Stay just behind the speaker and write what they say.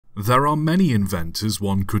There are many inventors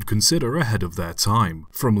one could consider ahead of their time,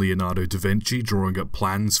 from Leonardo da Vinci drawing up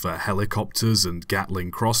plans for helicopters and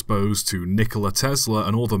Gatling crossbows to Nikola Tesla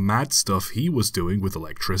and all the mad stuff he was doing with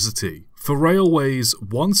electricity. For railways,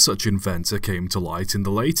 one such inventor came to light in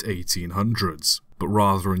the late 1800s. But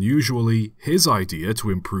rather unusually, his idea to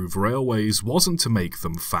improve railways wasn't to make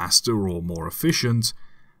them faster or more efficient,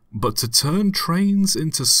 but to turn trains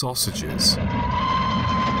into sausages.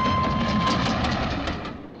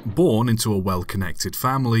 Born into a well-connected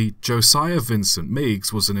family, Josiah Vincent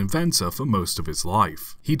Meigs was an inventor for most of his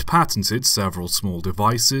life. He'd patented several small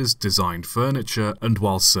devices, designed furniture, and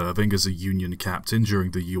while serving as a Union captain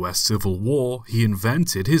during the US Civil War, he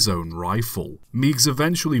invented his own rifle. Meigs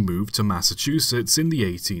eventually moved to Massachusetts in the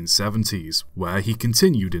 1870s, where he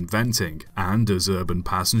continued inventing, and as urban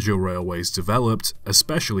passenger railways developed,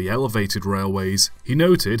 especially elevated railways, he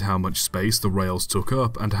noted how much space the rails took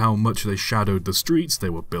up and how much they shadowed the streets they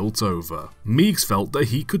were built over. Meigs felt that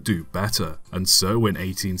he could do better, and so in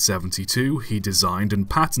 1872 he designed and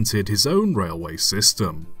patented his own railway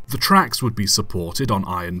system. The tracks would be supported on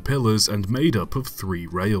iron pillars and made up of 3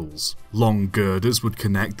 rails. Long girders would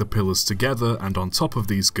connect the pillars together, and on top of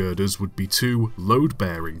these girders would be 2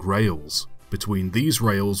 load-bearing rails. Between these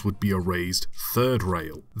rails would be a raised 3rd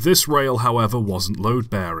rail. This rail, however, wasn't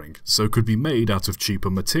load-bearing, so could be made out of cheaper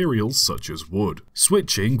materials such as wood.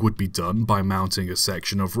 Switching would be done by mounting a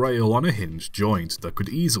section of rail on a hinged joint that could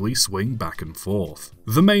easily swing back and forth.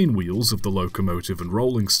 The main wheels of the locomotive and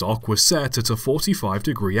rolling stock were set at a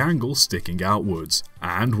 45-degree angle sticking outwards,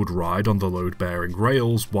 and would ride on the load-bearing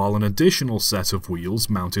rails, while an additional set of wheels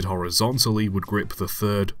mounted horizontally would grip the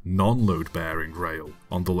 3rd, non-load-bearing rail.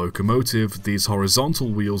 On the locomotive, these horizontal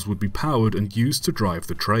wheels would be powered and used to drive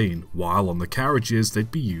the train, while on the carriages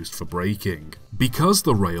they'd be used for braking. Because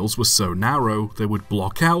the rails were so narrow, they would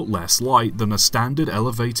block out less light than a standard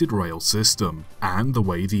elevated rail system, and the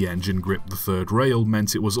way the engine gripped the 3rd rail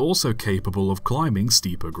meant it was also capable of climbing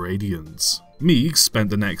steeper gradients. Meigs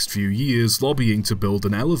spent the next few years lobbying to build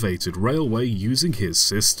an elevated railway using his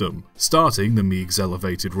system, starting the Meigs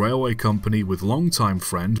Elevated Railway Company with longtime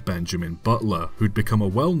friend Benjamin Butler, who'd become a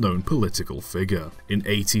well-known political figure. In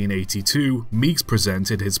 1882, Meigs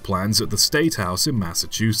presented his plans at the State House in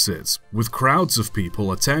Massachusetts, with crowds of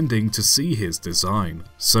people attending to see his design,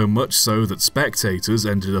 so much so that spectators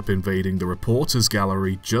ended up invading the reporters'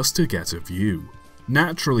 gallery just to get a view.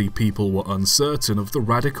 Naturally, people were uncertain of the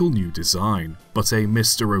radical new design, but a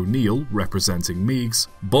Mr. O'Neill, representing Meigs,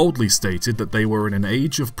 boldly stated that they were in an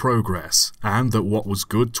age of progress, and that what was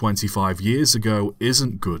good 25 years ago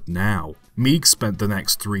isn't good now. Meigs spent the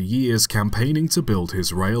next 3 years campaigning to build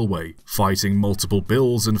his railway, fighting multiple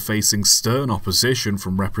bills and facing stern opposition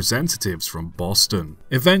from representatives from Boston.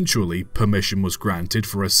 Eventually, permission was granted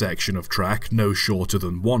for a section of track no shorter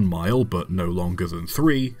than 1 mile but no longer than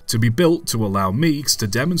 3 to be built to allow Meigs to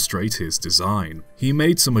demonstrate his design. He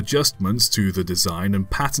made some adjustments to the design and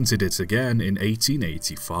patented it again in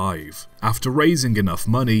 1885. After raising enough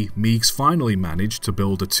money, Meigs finally managed to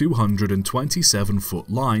build a 227-foot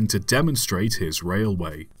line to demonstrate his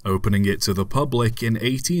railway, opening it to the public in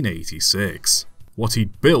 1886. What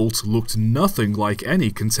he'd built looked nothing like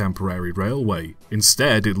any contemporary railway.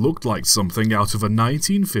 Instead, it looked like something out of a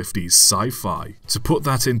 1950s sci-fi. To put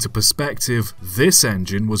that into perspective, this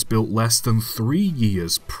engine was built less than 3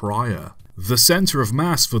 years prior. The centre of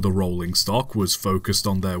mass for the rolling stock was focused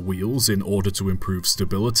on their wheels in order to improve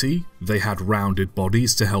stability, they had rounded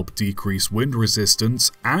bodies to help decrease wind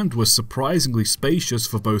resistance, and were surprisingly spacious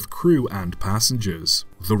for both crew and passengers.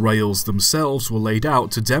 The rails themselves were laid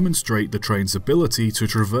out to demonstrate the train's ability to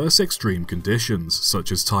traverse extreme conditions,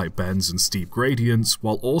 such as tight bends and steep gradients,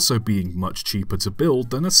 while also being much cheaper to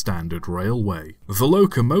build than a standard railway. The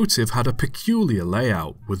locomotive had a peculiar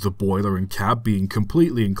layout, with the boiler and cab being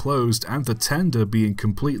completely enclosed and the tender being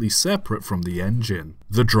completely separate from the engine.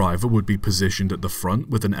 The driver would be positioned at the front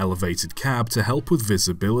with an elevated cab to help with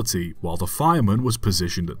visibility, while the fireman was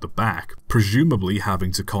positioned at the back, presumably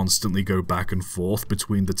having to constantly go back and forth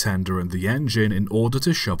between the tender and the engine in order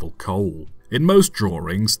to shovel coal. In most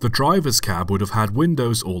drawings, the driver's cab would have had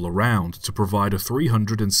windows all around to provide a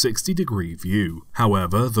 360-degree view.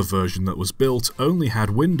 However, the version that was built only had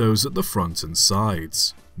windows at the front and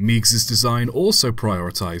sides. Meigs' design also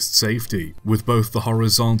prioritized safety, with both the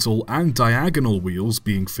horizontal and diagonal wheels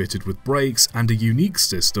being fitted with brakes and a unique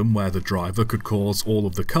system where the driver could cause all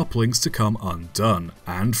of the couplings to come undone,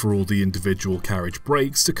 and for all the individual carriage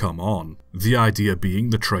brakes to come on. The idea being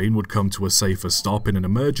the train would come to a safer stop in an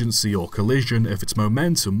emergency or collision if its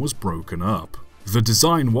momentum was broken up. The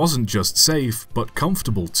design wasn't just safe, but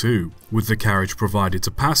comfortable too, with the carriage provided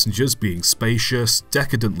to passengers being spacious,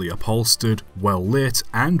 decadently upholstered, well lit,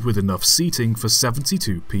 and with enough seating for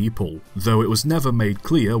 72 people, though it was never made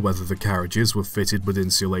clear whether the carriages were fitted with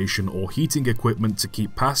insulation or heating equipment to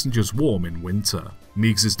keep passengers warm in winter.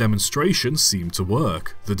 Meigs's demonstration seemed to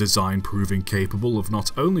work, the design proving capable of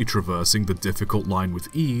not only traversing the difficult line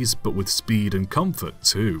with ease, but with speed and comfort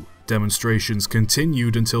too. Demonstrations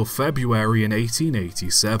continued until February in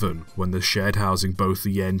 1887, when the shed housing both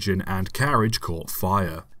the engine and carriage caught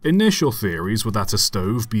fire. Initial theories were that a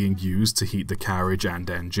stove being used to heat the carriage and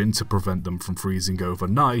engine to prevent them from freezing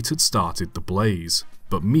overnight had started the blaze.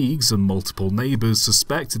 But Meigs and multiple neighbours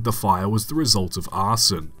suspected the fire was the result of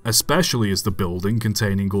arson, especially as the building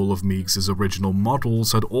containing all of Meigs's original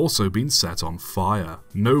models had also been set on fire.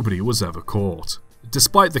 Nobody was ever caught.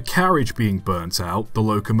 Despite the carriage being burnt out, the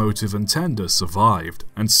locomotive and tender survived,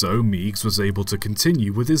 and so Meigs was able to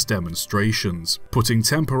continue with his demonstrations, putting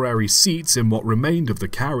temporary seats in what remained of the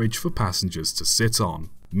carriage for passengers to sit on.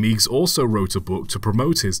 Meigs also wrote a book to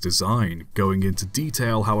promote his design, going into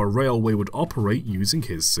detail how a railway would operate using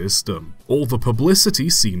his system. All the publicity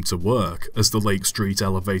seemed to work, as the Lake Street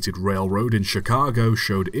Elevated Railroad in Chicago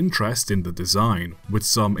showed interest in the design, with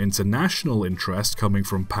some international interest coming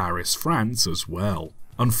from Paris, France as well.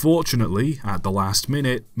 Unfortunately, at the last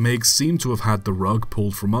minute, Meigs seemed to have had the rug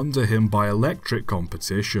pulled from under him by electric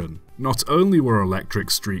competition. Not only were electric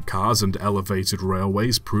streetcars and elevated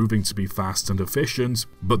railways proving to be fast and efficient,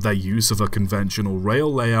 but their use of a conventional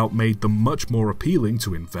rail layout made them much more appealing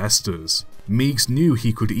to investors. Meigs knew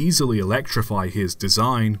he could easily electrify his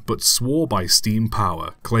design, but swore by steam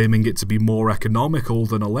power, claiming it to be more economical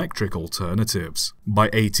than electric alternatives. By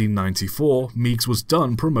 1894, Meigs was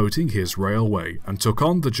done promoting his railway, and took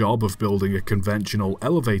on the job of building a conventional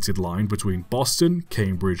elevated line between Boston,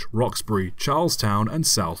 Cambridge, Roxbury, Charlestown, and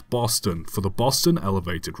South Boston for the Boston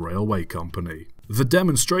Elevated Railway Company. The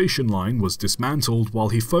demonstration line was dismantled while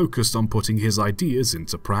he focused on putting his ideas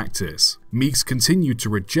into practice. Meigs continued to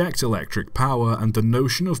reject electric power and the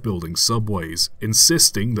notion of building subways,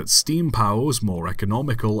 insisting that steam power was more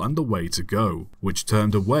economical and the way to go, which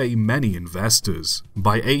turned away many investors.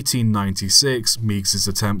 By 1896, Meigs's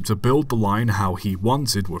attempt to build the line how he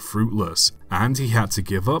wanted were fruitless, and he had to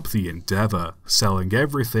give up the endeavour, selling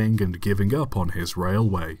everything and giving up on his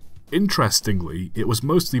railway. Interestingly, it was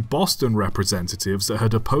mostly Boston representatives that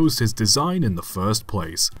had opposed his design in the first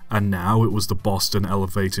place, and now it was the Boston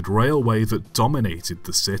Elevated Railway that dominated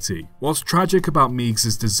the city. What's tragic about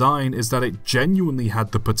Meigs's design is that it genuinely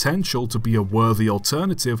had the potential to be a worthy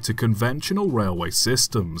alternative to conventional railway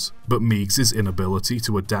systems, but Meigs's inability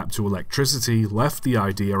to adapt to electricity left the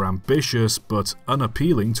idea ambitious but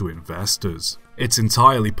unappealing to investors. It's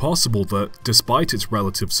entirely possible that, despite its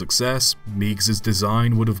relative success, Meigs's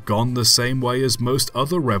design would have gone the same way as most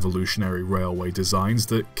other revolutionary railway designs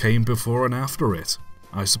that came before and after it.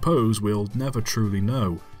 I suppose we'll never truly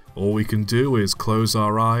know. All we can do is close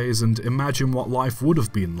our eyes and imagine what life would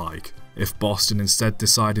have been like if Boston instead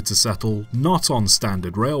decided to settle not on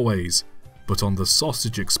standard railways, but on the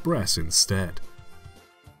Sausage Express instead.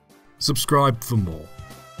 Subscribe for more.